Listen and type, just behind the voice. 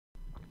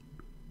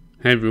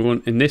Hey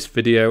everyone, in this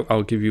video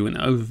I'll give you an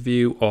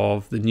overview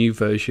of the new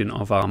version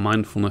of our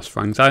Mindfulness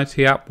for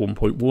Anxiety app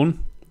 1.1.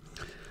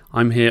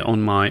 I'm here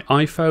on my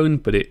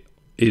iPhone, but it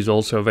is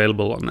also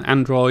available on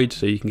Android,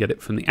 so you can get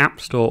it from the App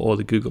Store or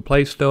the Google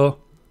Play Store.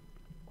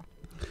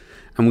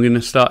 And we're going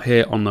to start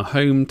here on the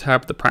Home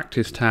tab, the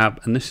Practice tab,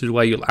 and this is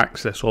where you'll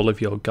access all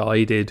of your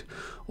guided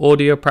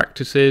audio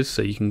practices,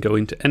 so you can go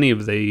into any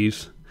of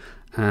these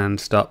and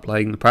start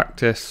playing the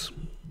practice,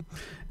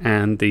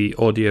 and the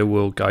audio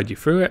will guide you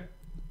through it.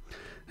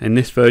 In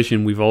this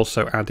version we've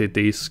also added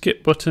these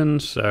skip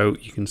buttons, so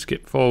you can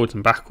skip forwards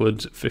and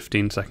backwards at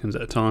 15 seconds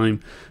at a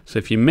time. So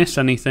if you miss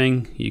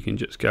anything, you can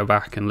just go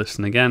back and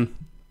listen again.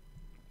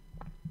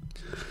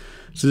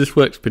 So this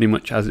works pretty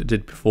much as it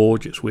did before,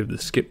 just with the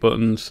skip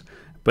buttons.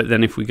 But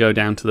then if we go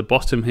down to the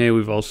bottom here,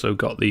 we've also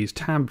got these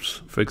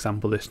tabs, for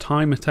example this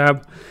timer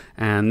tab,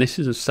 and this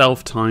is a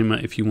self timer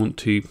if you want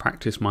to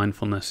practice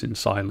mindfulness in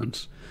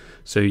silence.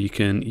 So you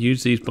can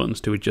use these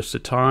buttons to adjust the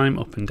time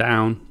up and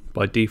down.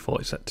 By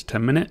default it's set to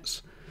 10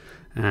 minutes,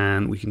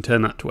 and we can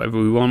turn that to whatever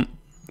we want.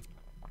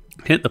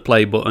 Hit the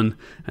play button,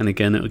 and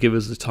again it'll give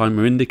us the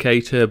timer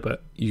indicator,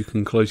 but you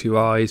can close your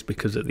eyes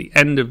because at the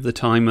end of the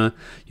timer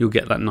you'll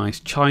get that nice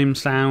chime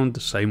sound, the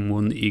same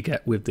one that you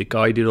get with the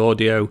guided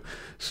audio.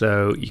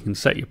 So you can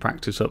set your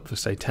practice up for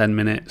say 10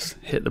 minutes,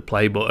 hit the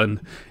play button,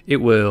 it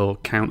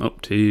will count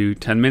up to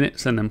 10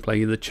 minutes and then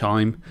play the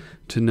chime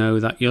to know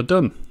that you're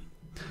done.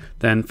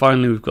 Then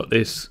finally we've got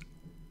this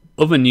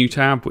other new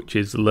tab, which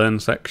is the Learn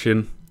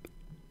section,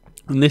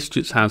 and this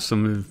just has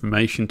some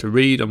information to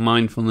read on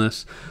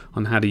mindfulness,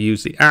 on how to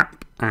use the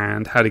app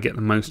and how to get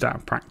the most out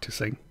of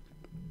practicing.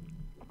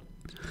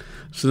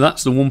 So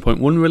that's the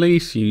 1.1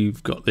 release.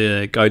 You've got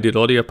the guided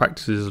audio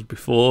practices as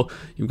before,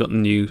 you've got the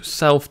new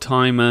self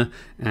timer,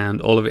 and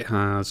all of it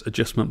has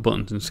adjustment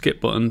buttons and skip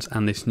buttons,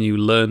 and this new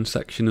Learn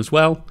section as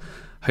well.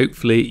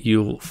 Hopefully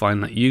you'll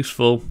find that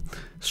useful.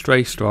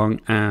 Stay strong,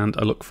 and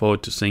I look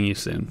forward to seeing you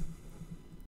soon.